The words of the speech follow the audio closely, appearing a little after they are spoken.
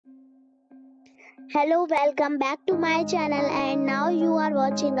Hello, welcome back to my channel, and now you are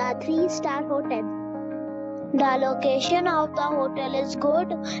watching a 3-star hotel. The location of the hotel is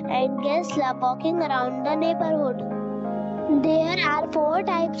good and guests love walking around the neighborhood. There are 4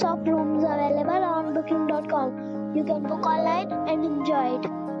 types of rooms available on booking.com. You can book online and enjoy it.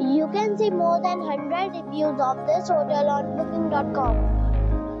 You can see more than 100 reviews of this hotel on booking.com.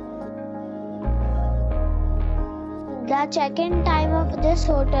 The check-in time of this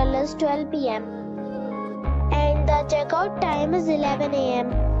hotel is 12 p.m. and the checkout time is 11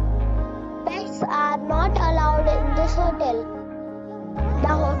 a.m. Pets are not allowed in this hotel. The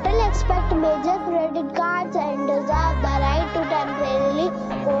hotel accepts major credit cards and reserves the right to temporarily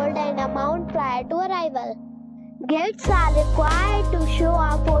hold an amount prior to arrival. Guests are required to show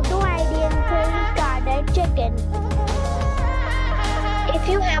a photo ID and credit card at check-in. If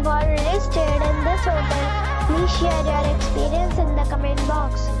you have already stayed in this hotel, please share your experience in the comment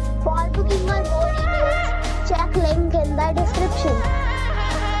box. For booking or more details, check link in the description.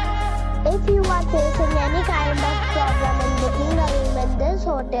 If you are facing any kind of problem in booking a room in this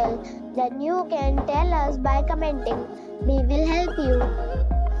hotel, then you can tell us by commenting. We will help you.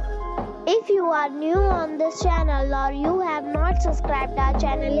 If you are new on this channel or you have not subscribed our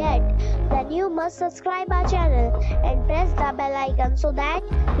channel yet, then you must subscribe our channel and press the bell icon so that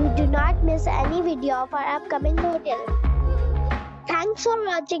you do not miss any video of our upcoming hotel. Thanks for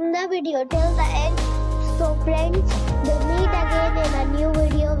watching the video till the end. So friends, we'll meet again in a new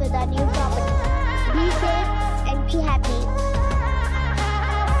video with a new property. Be safe and be happy.